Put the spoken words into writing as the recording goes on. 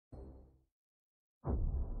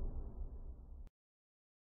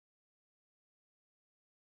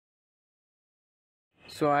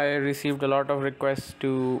So I received a lot of requests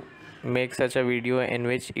to make such a video in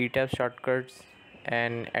which Etabs shortcuts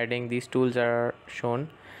and adding these tools are shown.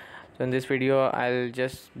 So in this video I'll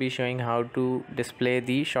just be showing how to display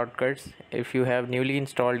the shortcuts if you have newly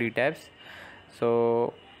installed Etabs.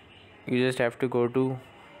 So you just have to go to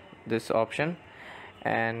this option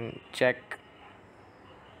and check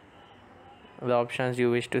the options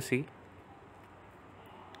you wish to see.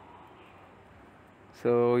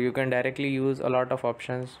 So you can directly use a lot of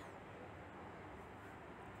options.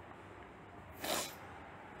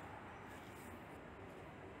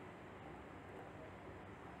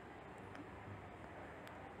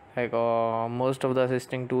 Like most of the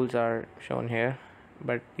assisting tools are shown here,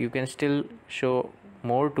 but you can still show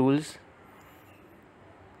more tools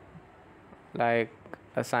like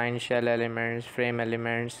assign shell elements, frame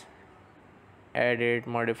elements, edit,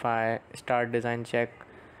 modify, start design check.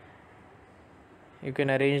 You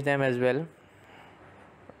can arrange them as well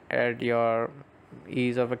at your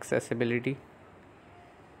ease of accessibility.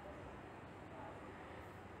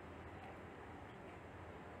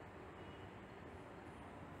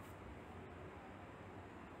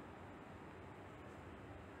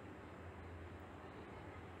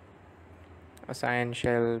 Assign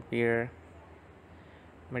shell, peer,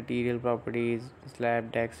 material properties,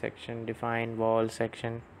 slab deck section, define wall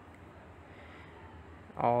section.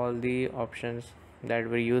 All the options that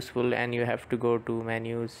were useful and you have to go to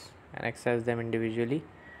menus and access them individually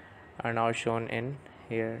are now shown in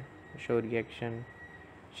here. Show reaction,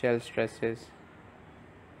 shell stresses,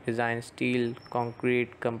 design steel,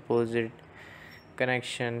 concrete, composite,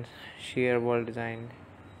 connection, shear wall design,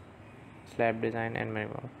 slab design, and many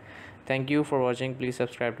more. Thank you for watching. Please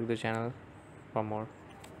subscribe to the channel for more.